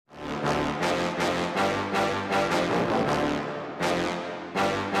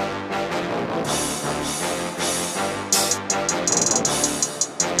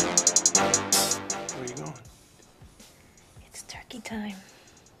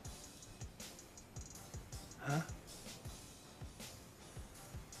Huh?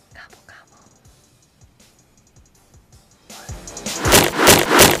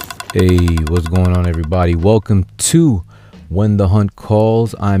 Hey, what's going on, everybody? Welcome to When the Hunt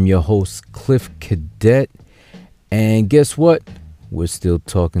Calls. I'm your host, Cliff Cadet. And guess what? We're still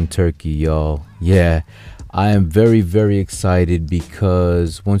talking turkey, y'all. Yeah, I am very, very excited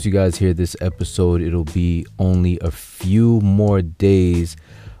because once you guys hear this episode, it'll be only a few more days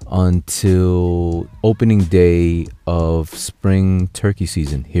until opening day of spring turkey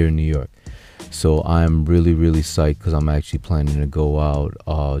season here in New York. So I'm really, really psyched because I'm actually planning to go out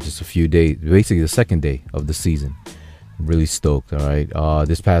just a few days, basically the second day of the season. I'm really stoked, all right?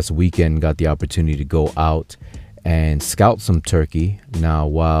 This past weekend, got the opportunity to go out and scout some turkey. Now,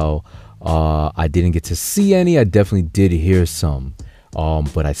 while I didn't get to see any, I definitely did hear some.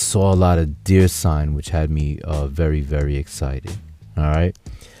 But I saw a lot of deer sign, which had me very, very excited. All right.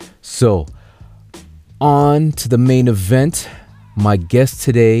 So, on to the main event. My guest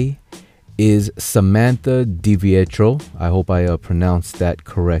today is Samantha DiVietro. I hope I pronounced that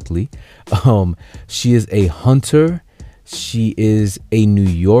correctly. She is a hunter. She is a New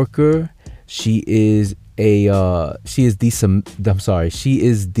Yorker. She is she is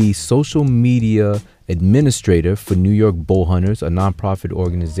the social media administrator for New York Bow Hunters, a nonprofit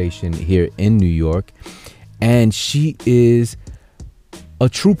organization here in New York, and she is a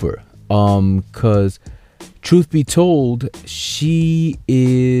trooper. Cause truth be told, she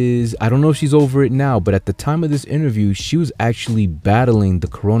is, I don't know if she's over it now, but at the time of this interview, she was actually battling the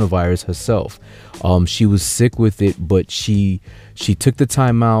coronavirus herself. She was sick with it, but she took the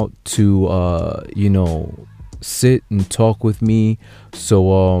time out to sit and talk with me,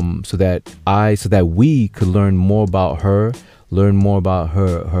 so that we could learn more about her, learn more about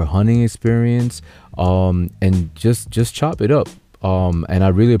her hunting experience, and just chop it up. And I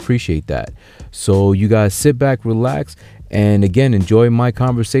really appreciate that. So you guys sit back, relax, and again, enjoy my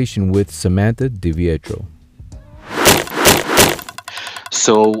conversation with Samantha DiVietro.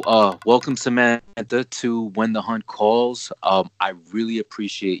 So, welcome, Samantha, to When the Hunt Calls. I really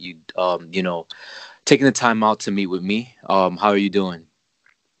appreciate you, taking the time out to meet with me. How are you doing?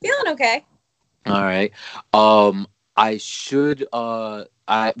 Feeling okay. All right. I should.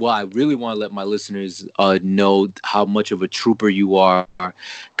 I really want to let my listeners know how much of a trooper you are,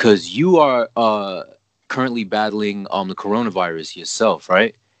 because you are currently battling the coronavirus yourself,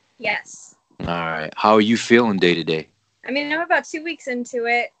 right? Yes. All right. How are you feeling day to day? I mean, I'm about 2 weeks into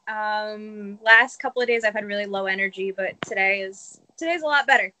it. Last couple of days I've had really low energy, but today's a lot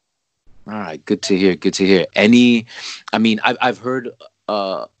better. All right. Good to hear. Good to hear. I've heard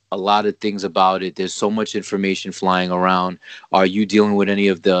a lot of things about it. There's so much information flying around. Are you dealing with any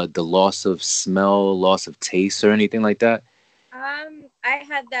of the loss of smell, loss of taste, or anything like that? I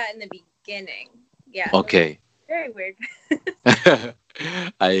had that in the beginning. Yeah. Okay. Very weird.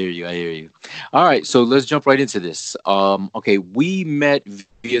 I hear you. I hear you. All right, so let's jump right into this. Okay, we met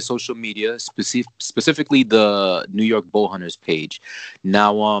via social media, specifically the New York Bow Hunters page.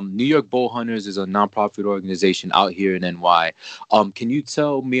 Now, New York Bow Hunters is a nonprofit organization out here in NY. Can you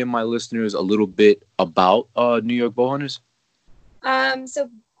tell me and my listeners a little bit about New York Bow Hunters? So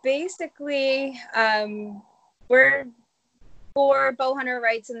basically, we're for bow hunter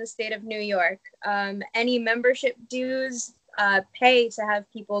rights in the state of New York. Any membership dues pay to have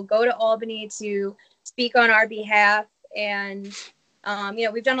people go to Albany to speak on our behalf. And,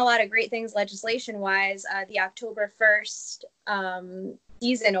 we've done a lot of great things legislation-wise. The October 1st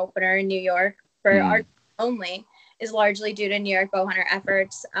season opener in New York for art only is largely due to New York bow hunter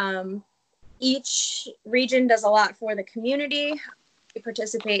efforts. Each region does a lot for the community. We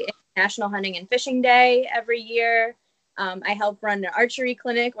participate in National Hunting and Fishing Day every year. I help run an archery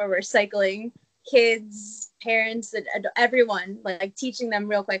clinic where we're cycling kids, parents, and everyone, like teaching them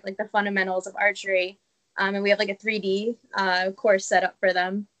real quick, like the fundamentals of archery. And we have like a 3D course set up for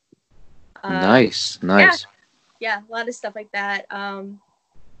them. Nice. Yeah, a lot of stuff like that. And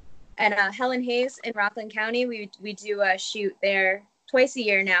Helen Hayes in Rockland County, we do a shoot there twice a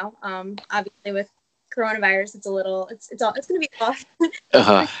year now. Obviously with coronavirus, it's going to be off.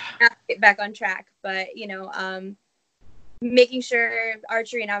 Get back on track, but making sure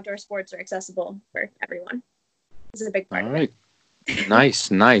archery and outdoor sports are accessible for everyone is a big part of it.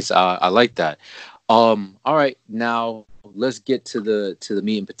 Nice. I like that. All right, now let's get to the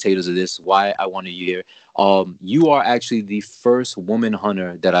meat and potatoes of this. Why I wanted you here. You are actually the first woman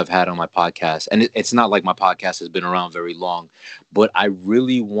hunter that I've had on my podcast, and it's not like my podcast has been around very long, but I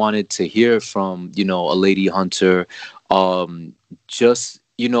really wanted to hear from a lady hunter. Just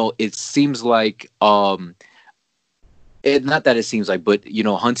it seems like not that it seems like, but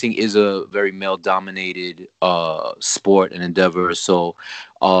hunting is a very male dominated sport and endeavor. So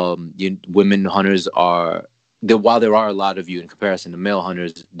women hunters are there. While there are a lot of you in comparison to male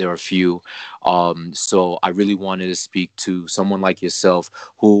hunters, there are few. So I really wanted to speak to someone like yourself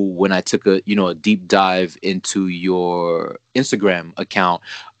who, when I took a deep dive into your Instagram account,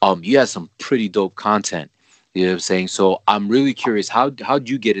 you had some pretty dope content. You know what I'm saying? So I'm really curious, how'd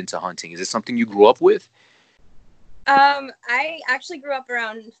you get into hunting? Is it something you grew up with? I actually grew up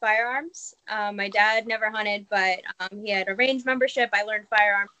around firearms. My dad never hunted, but he had a range membership. I learned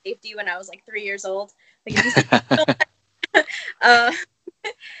firearm safety when I was like 3 years old. uh,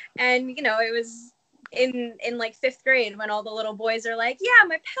 and it was in like fifth grade when all the little boys are like, "Yeah,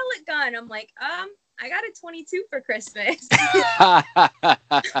 my pellet gun." I'm like, I got a 22 for Christmas.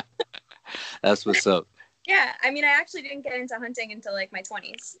 That's what's up. Yeah, I mean, I actually didn't get into hunting until like my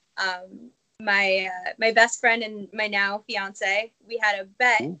 20s. My best friend and my now fiance, we had a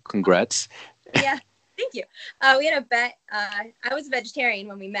bet. Ooh, congrats. Yeah, thank you. We had a bet. I was a vegetarian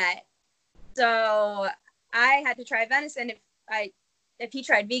when we met, so I had to try venison if he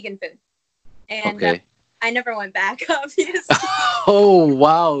tried vegan food, and okay. I never went back, obviously. Oh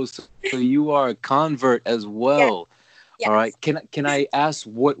wow! So you are a convert as well. Yes. All right. Can I ask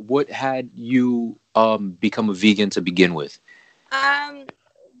what had you become a vegan to begin with?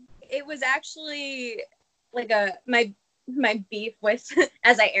 It was actually like my beef with,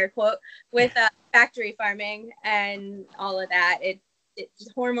 as I air quote, with factory farming and all of that.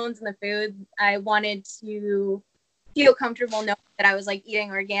 It's hormones in the food. I wanted to feel comfortable knowing that I was like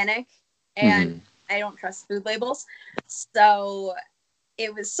eating organic, and I don't trust food labels. So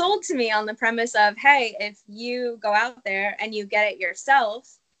it was sold to me on the premise of, hey, if you go out there and you get it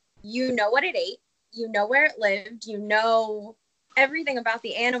yourself, you know what it ate, you know where it lived, you know everything about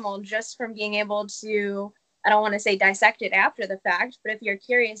the animal just from being able to, I don't want to say dissect it after the fact, but if you're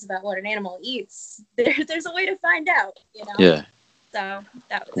curious about what an animal eats, there's a way to find out, Yeah. So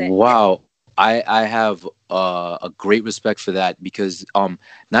that was it. Wow. I have a great respect for that because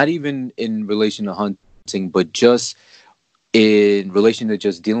not even in relation to hunting, but just in relation to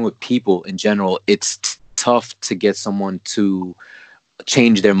just dealing with people in general, it's tough to get someone to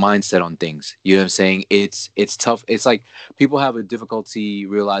change their mindset on things. You know what I'm saying? It's tough. It's like people have a difficulty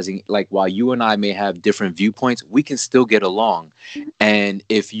realizing, like, while you and I may have different viewpoints, we can still get along. And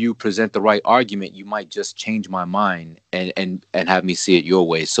if you present the right argument, you might just change my mind and have me see it your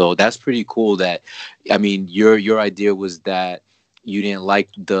way. So that's pretty cool. That, I mean, your idea was that you didn't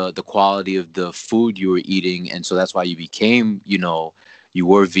like the quality of the food you were eating, and so that's why you became, you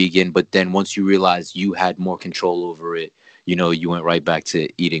were vegan. But then once you realized you had more control over it, you went right back to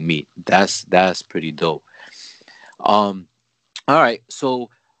eating meat. That's pretty dope. All right. So,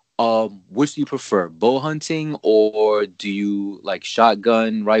 which do you prefer, bow hunting, or do you like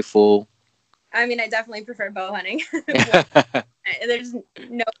shotgun, rifle? I mean, I definitely prefer bow hunting. There's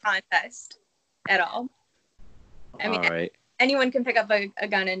no contest at all. I mean, all right. Anyone can pick up a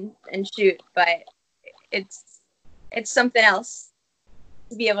gun and shoot, but it's something else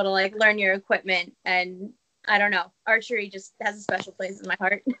to be able to like learn your equipment, and I don't know, archery just has a special place in my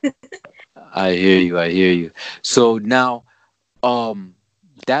heart. I hear you. So now,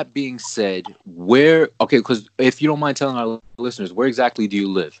 that being said, because if you don't mind telling our listeners, where exactly do you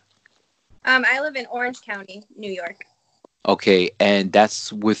live? I live in Orange County, New York. Okay, and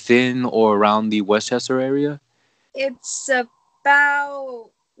that's within or around the Westchester area? It's about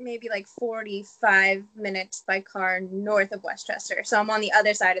maybe like 45 minutes by car north of Westchester. So I'm on the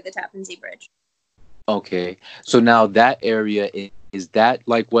other side of the Tappan Zee Bridge. Okay. So now that area, is that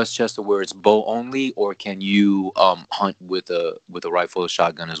like Westchester where it's bow only, or can you hunt with a rifle or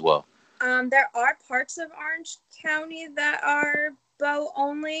shotgun as well? There are parts of Orange County that are bow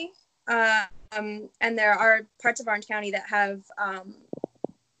only. And there are parts of Orange County that have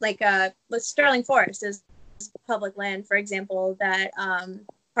like Sterling Forest is public land, for example, that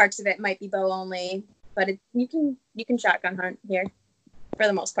parts of it might be bow only, but you can shotgun hunt here for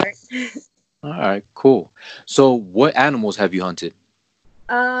the most part. All right, cool. So what animals have you hunted?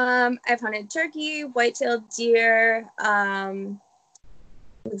 I've hunted turkey, white-tailed deer.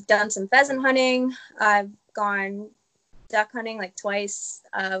 We've done some pheasant hunting. I've gone duck hunting like twice.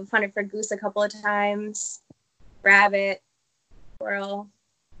 I've hunted for goose a couple of times. Rabbit, squirrel.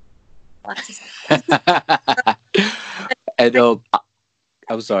 Lots of stuff. And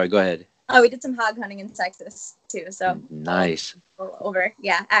I'm sorry. Go ahead. Oh, we did some hog hunting in Texas too. So nice. All over,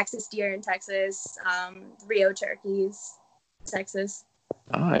 yeah. Axis deer in Texas. Rio turkeys, Texas.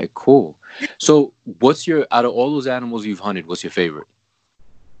 All right, cool. So, out of all those animals you've hunted, what's your favorite?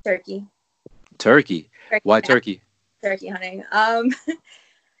 Turkey. Turkey. Why turkey? turkey hunting.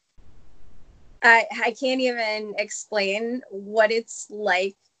 I can't even explain what it's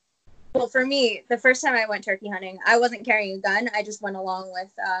like. Well, for me, the first time I went turkey hunting, I wasn't carrying a gun. I just went along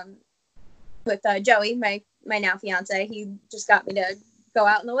with Joey, my now fiance. He just got me to go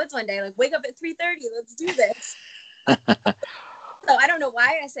out in the woods one day, like wake up at 3:30, let's do this. So I don't know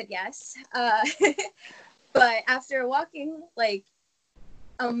why I said yes, but after walking like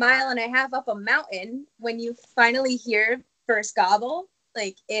a mile and a half up a mountain, when you finally hear first gobble,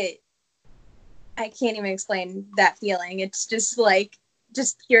 like I can't even explain that feeling. It's just like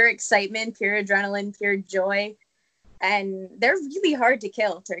just pure excitement, pure adrenaline, pure joy. And they're really hard to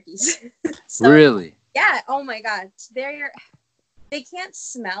kill, turkeys. So, really? Yeah. Oh my God. They can't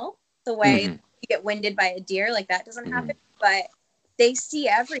smell the way you get winded by a deer. Like that doesn't happen, but they see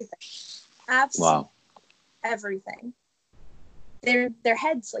everything. Absolutely everything. Their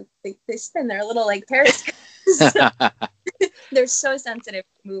heads, like they spin. They're little like periscopes. They're so sensitive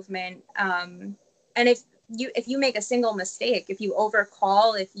to movement. And if you make a single mistake, if you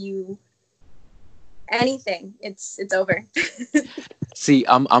overcall, if you anything, it's over. See,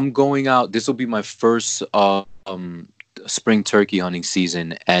 I'm going out. This will be my first spring turkey hunting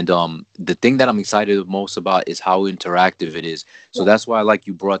season, and the thing that I'm excited most about is how interactive it is. So that's why, like,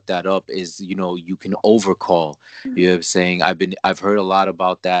 you brought that up, is you can overcall. You know what I'm saying? I've heard a lot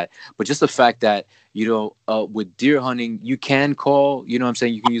about that, but just the fact that with deer hunting you can call, what I'm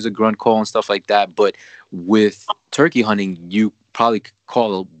saying, you can use a grunt call and stuff like that, but with turkey hunting you probably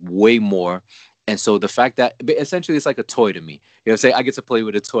call way more. And so the fact that essentially it's like a toy to me, you know, say I get to play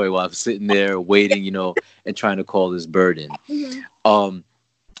with a toy while I'm sitting there waiting, and trying to call this bird in.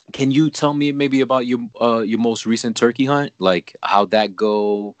 Can you tell me maybe about your most recent turkey hunt, like how that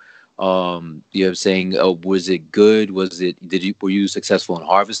go? You know what I'm saying? Was it good? Were you successful in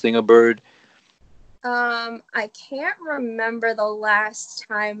harvesting a bird? I can't remember the last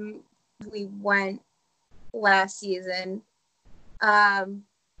time we went last season.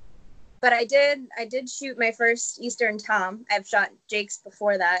 But I did shoot my first Eastern Tom. I've shot Jakes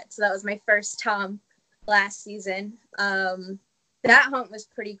before that, so that was my first Tom last season. That hunt was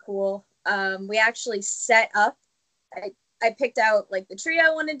pretty cool. We actually set up. I picked out like the tree I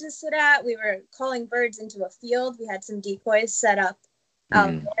wanted to sit at. We were calling birds into a field. We had some decoys set up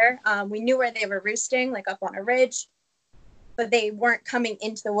out there. We knew where they were roosting, like up on a ridge, but they weren't coming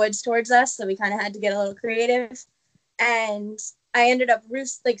into the woods towards us, so we kind of had to get a little creative. And I ended up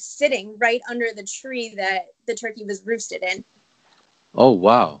sitting right under the tree that the turkey was roosted in. Oh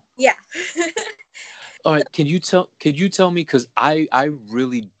wow! Yeah. All right, can you tell me, because I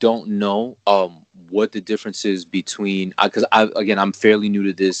really don't know what the difference is between, because I'm fairly new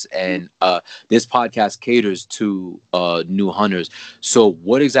to this, and this podcast caters to new hunters. So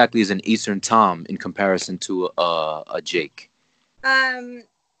what exactly is an Eastern Tom in comparison to a Jake? Well,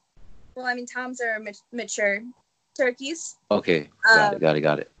 I mean, Toms are mature turkeys. Okay, got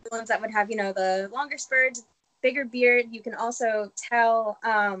it. The ones that would have, the longer spurs, bigger beard. You can also tell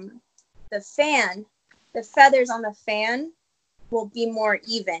the feathers on the fan will be more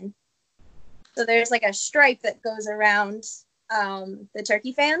even. So there's like a stripe that goes around the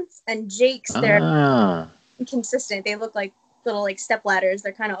turkey fans, and Jakes, they're inconsistent. They look like little like step ladders.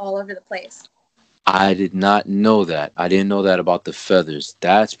 They're kind of all over the place. I did not know that. I didn't know that about the feathers.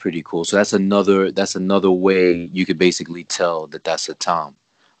 That's pretty cool. So that's another way you could basically tell that that's a Tom.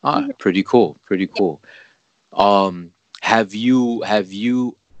 Pretty cool. Pretty cool. Have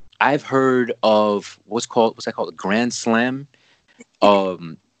you I've heard of what's that called? Grand Slam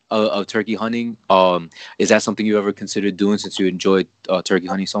of turkey hunting. Is that something you ever considered doing, since you enjoyed turkey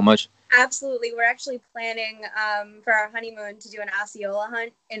hunting so much? Absolutely. We're actually planning for our honeymoon to do an Osceola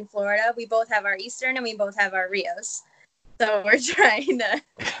hunt in Florida. We both have our Eastern and we both have our Rios. So we're trying to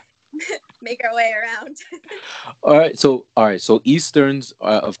make our way around. All right. So Easterns,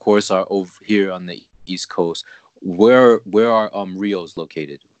 of course, are over here on the East Coast. Where are Rios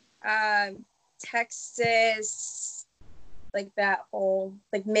located? Texas, like that whole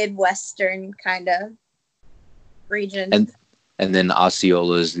like Midwestern kind of region. And then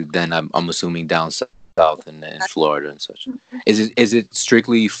Osceola's, then I'm assuming down south in Florida and such. Is it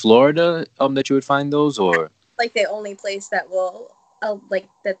strictly Florida that you would find those, or like the only place that will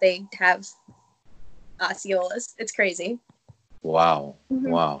that they have Osceolas? It's crazy. Wow.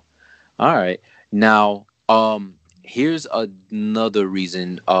 Wow. All right. Now, here's another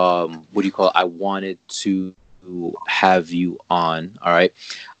reason. What do you call it? I wanted to have you on. All right.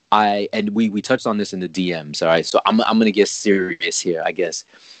 We touched on this in the DMs. All right. So I'm gonna get serious here, I guess.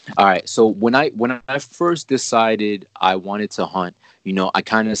 All right. So when I first decided I wanted to hunt, I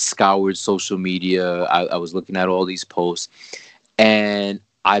kind of scoured social media. I was looking at all these posts, and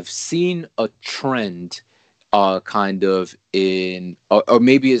I've seen a trend kind of or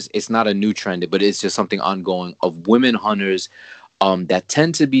maybe it's not a new trend, but it's just something ongoing of women hunters that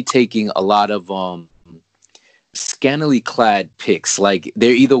tend to be taking a lot of scantily clad pics. Like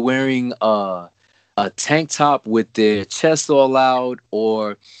they're either wearing a tank top with their chest all out,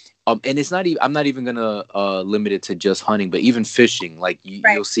 or and it's not even, I'm not even gonna limit it to just hunting, but even fishing. Like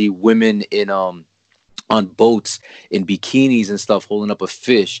you'll see women in on boats in bikinis and stuff holding up a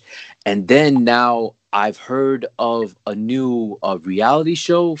fish. And then now I've heard of a new reality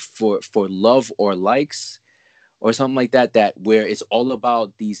show for Love or Likes or something like that where it's all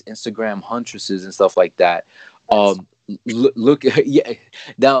about these Instagram huntresses and stuff like that. Look yeah,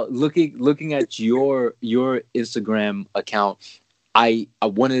 now looking at your Instagram account, I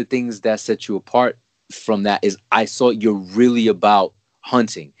one of the things that set you apart from that is I saw you're really about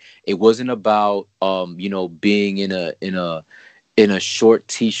hunting. It wasn't about being in a short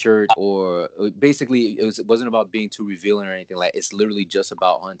t-shirt, or basically it wasn't about being too revealing or anything. Like, it's literally just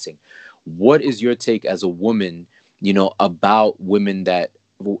about hunting. What is your take as a woman, about women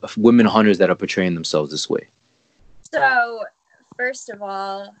hunters that are portraying themselves this way? So, first of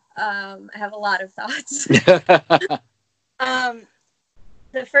all, I have a lot of thoughts.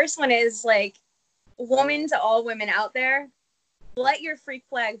 The first one is, like, woman to all women out there, let your freak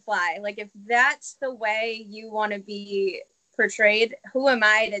flag fly. Like, if that's the way you want to be portrayed, who am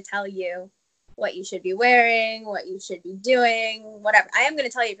I to tell you what you should be wearing, what you should be doing, whatever. I am going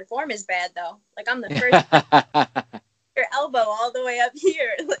to tell you if your form is bad, though. Like, I'm the first your elbow all the way up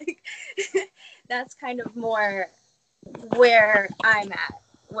here. Like, that's kind of more where I'm at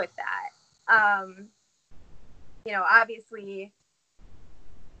with that. Obviously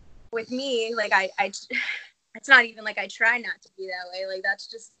with me, like, I it's not even like I try not to be that way. Like, that's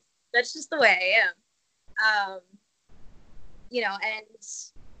just the way I am. And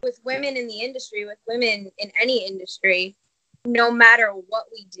with women in the industry, with women in any industry, no matter what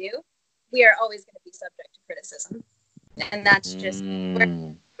we do, we are always going to be subject to criticism. And that's just,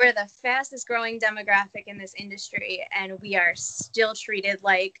 we're the fastest growing demographic in this industry, and we are still treated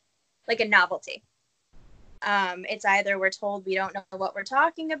like a novelty. It's either we're told we don't know what we're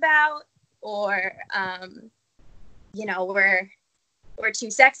talking about, or we're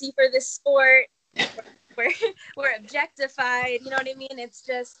too sexy for this sport. We're objectified. You know what I mean? It's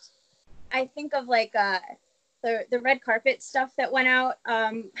just, I think of like the red carpet stuff that went out.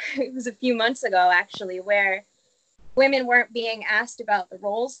 It was a few months ago, actually, where women weren't being asked about the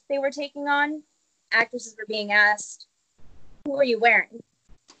roles they were taking on. Actresses were being asked, "Who are you wearing?"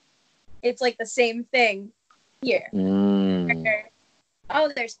 It's like the same thing here. Oh,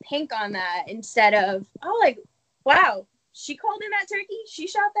 there's pink on that, instead of, oh, like, wow, she called in that turkey, she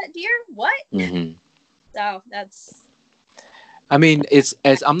shot that deer, what? Mm-hmm. So that's, I mean,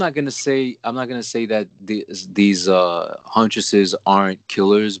 I'm not gonna say that these huntresses aren't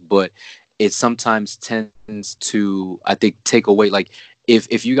killers, but it sometimes tends to, I think, take away. Like,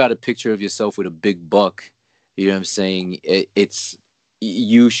 if you got a picture of yourself with a big buck, you know what I'm saying? It's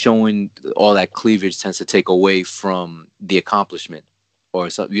you showing all that cleavage tends to take away from the accomplishment or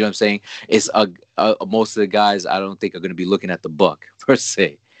something. You know what I'm saying? It's most of the guys, I don't think, are going to be looking at the buck per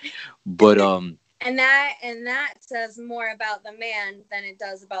se, but and that says more about the man than it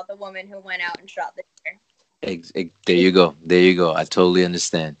does about the woman who went out and shot the deer. There you go. I totally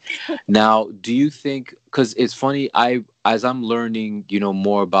understand. Now, do you think, because it's funny, as I'm learning,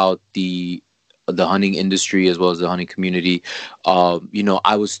 more about the hunting industry as well as the hunting community,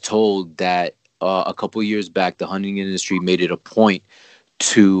 I was told that a couple years back, the hunting industry made it a point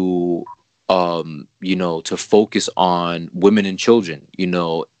to to focus on women and children,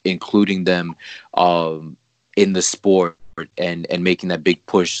 including them in the sport, and making that big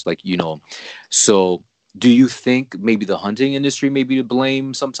push, so do you think maybe the hunting industry may be to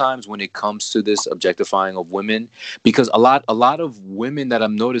blame sometimes when it comes to this objectifying of women? Because a lot of women that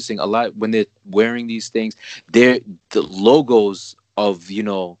I'm noticing, a lot, when they're wearing these things, the logos of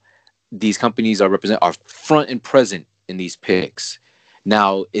these companies are front and present in these pics.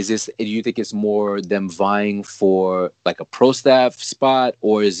 Now, do you think it's more them vying for like a pro staff spot,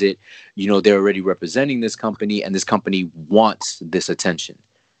 or is it, they're already representing this company and this company wants this attention?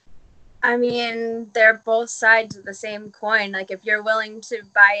 I mean, they're both sides of the same coin. Like, if you're willing to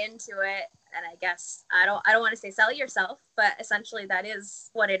buy into it, and I guess I don't want to say sell yourself, but essentially that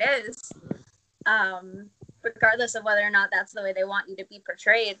is what it is. Regardless of whether or not that's the way they want you to be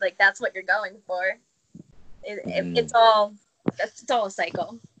portrayed, like, that's what you're going for. It's all a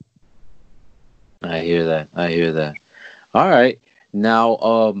cycle. I hear that. All right.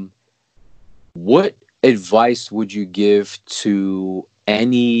 Now, what advice would you give to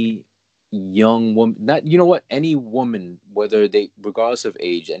any young woman? Not, you know what, any woman, whether they, regardless of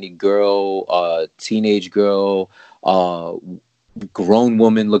age, any girl, teenage girl, uh, grown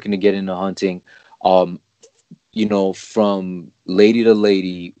woman looking to get into hunting, um, from lady to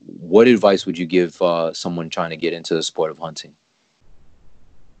lady, what advice would you give someone trying to get into the sport of hunting?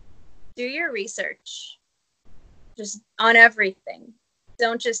 Do your research, just on everything.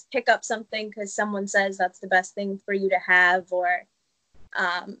 Don't just pick up something because someone says that's the best thing for you to have, or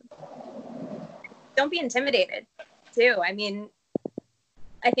don't be intimidated too. I mean,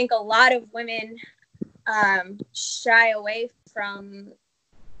 I think a lot of women shy away from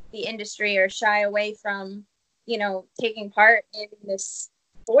the industry, or shy away from, taking part in this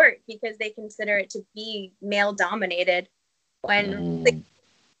sport because they consider it to be male dominated, when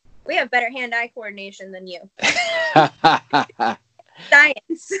we have better hand-eye coordination than you.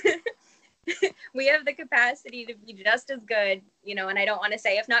 Science. We have the capacity to be just as good, and I don't want to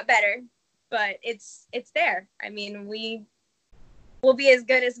say if not better, but it's there. I mean, we will be as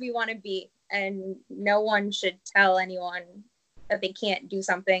good as we want to be, and no one should tell anyone that they can't do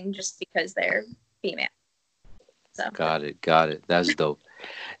something just because they're female. So got it. That's dope.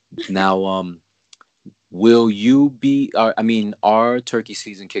 Now, will you be? Our turkey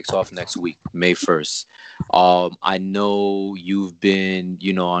season kicks off next week, May 1st. I know you've been,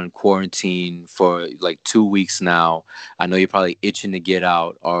 on quarantine for like 2 weeks now. I know you're probably itching to get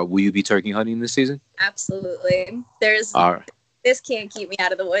out. Or will you be turkey hunting this season? Absolutely. This can't keep me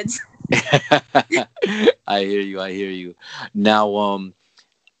out of the woods. I hear you. Now,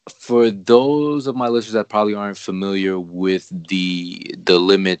 for those of my listeners that probably aren't familiar with the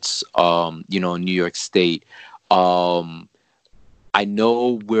limits, in New York State, I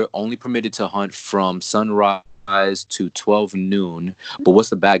know we're only permitted to hunt from sunrise to 12 noon, but what's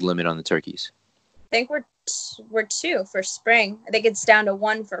the bag limit on the turkeys? I think we're 2 for spring. I think it's down to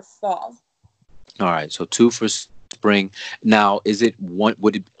 1 for fall. All right, so 2 for spring. Now, is it one?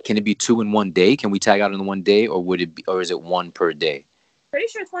 Can it be 2 in one day? Can we tag out in one day, or or is it 1 per day? Pretty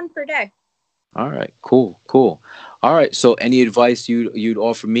sure it's 1 per day. All right, cool. All right, so any advice you'd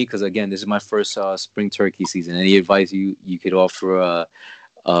offer me? Because again, this is my first spring turkey season. Any advice you could offer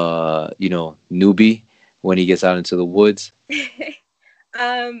newbie when he gets out into the woods?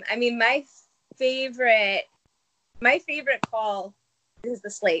 My favorite call is the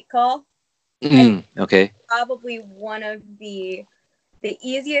slate call. Okay. Probably one of the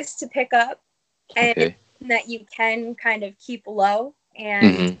easiest to pick up, and that you can kind of keep low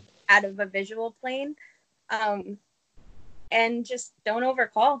and out of a visual plane, and just don't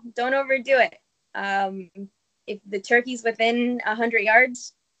overcall, don't overdo it. If the turkey's within 100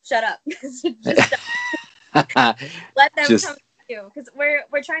 yards, shut up. Just let them come to you, because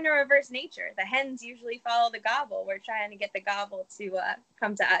we're trying to reverse nature. The hens usually follow the gobble. We're trying to get the gobble to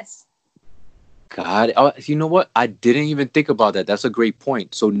come to us. God, you know what? I didn't even think about that. That's a great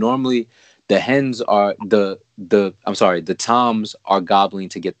point. So normally the hens are the toms are gobbling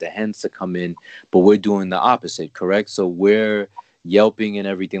to get the hens to come in, but we're doing the opposite, correct? So we're yelping and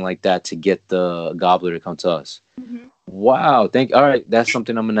everything like that to get the gobbler to come to us. Wow. All right. That's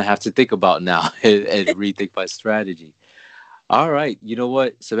something I'm going to have to think about now and rethink my strategy. All right. You know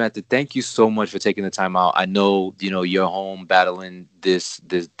what, Samantha, thank you so much for taking the time out. I know, you're home battling this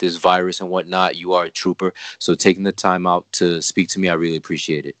virus and whatnot. You are a trooper. So taking the time out to speak to me, I really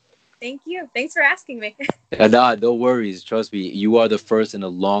appreciate it. Thank you. Thanks for asking me. Nah, no worries. Trust me. You are the first in a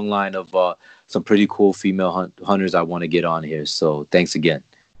long line of some pretty cool female hunters I want to get on here. So thanks again.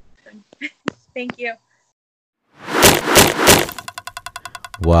 Thank you.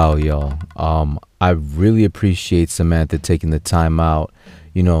 Wow, y'all. I really appreciate Samantha taking the time out,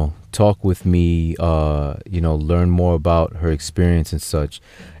 talk with me, learn more about her experience and such,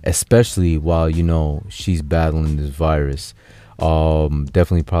 especially while, she's battling this virus.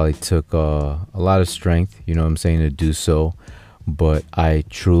 Definitely probably took a lot of strength, to do so. But I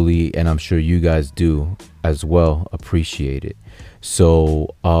truly, and I'm sure you guys do as well, appreciate it.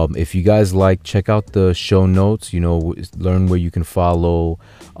 So if you guys check out the show notes, learn where you can follow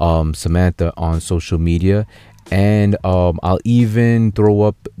Samantha on social media. And I'll even throw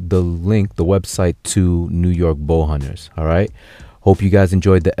up the link, the website to New York Bow Hunters. All right. Hope you guys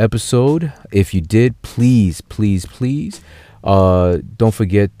enjoyed the episode. If you did, please don't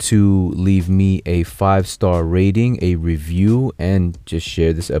forget to leave me a 5-star rating, a review, and just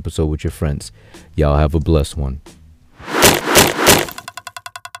share this episode with your friends. Y'all have a blessed one.